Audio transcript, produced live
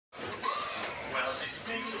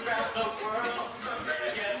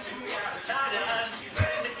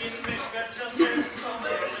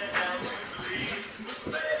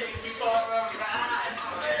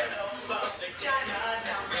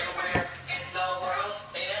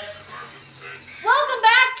Welcome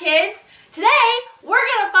back, kids. Today, we're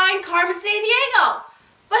going to find Carmen Sandiego.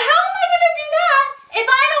 But how am I going to do that if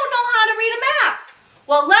I don't know how to read a map?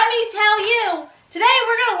 Well, let me tell you. Today,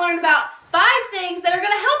 we're going to learn about 5 things that are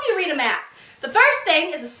going to help you read a map. The first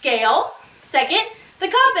thing is a scale. Second, the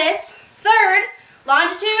compass. Third,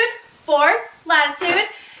 longitude. Fourth, latitude.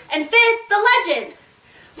 And fifth, the legend.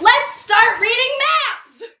 Let's start reading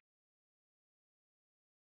maps!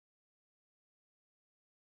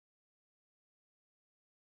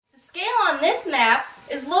 The scale on this map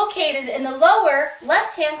is located in the lower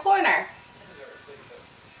left-hand corner.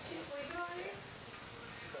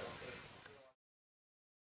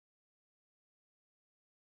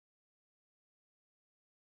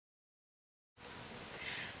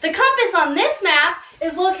 The compass on this map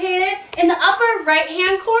is located in the upper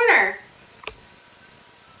right-hand corner.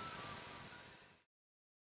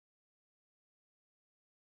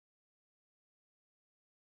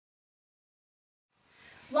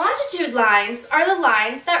 Longitude lines are the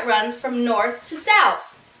lines that run from north to south.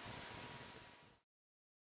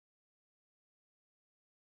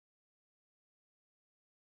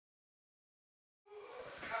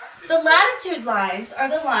 The latitude lines are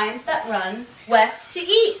the lines that run west to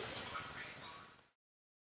east.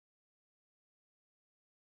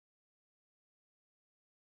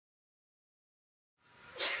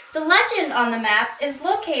 The legend on the map is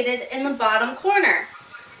located in the bottom corner.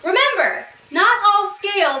 Remember, not all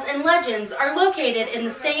scales and legends are located in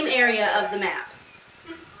the same area of the map.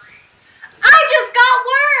 I just got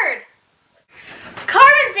word!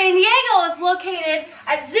 Carmen Sandiego is located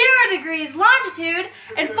at 0 degrees longitude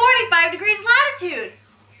and 45 degrees latitude.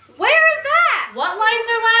 Where is that? What lines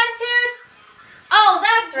are latitude? Oh,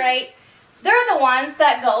 that's right. They're the ones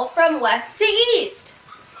that go from west to east.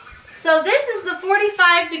 So this is the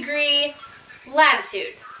 45-degree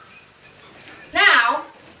latitude. Now,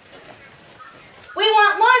 we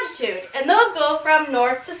want longitude, and those go from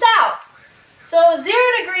north to south. So 0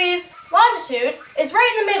 degrees longitude is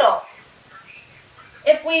right in the middle.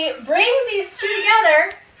 If we bring these two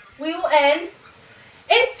together, we will end in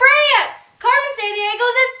France! Carmen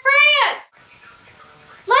Sandiego's in France!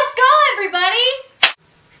 Let's go, everybody!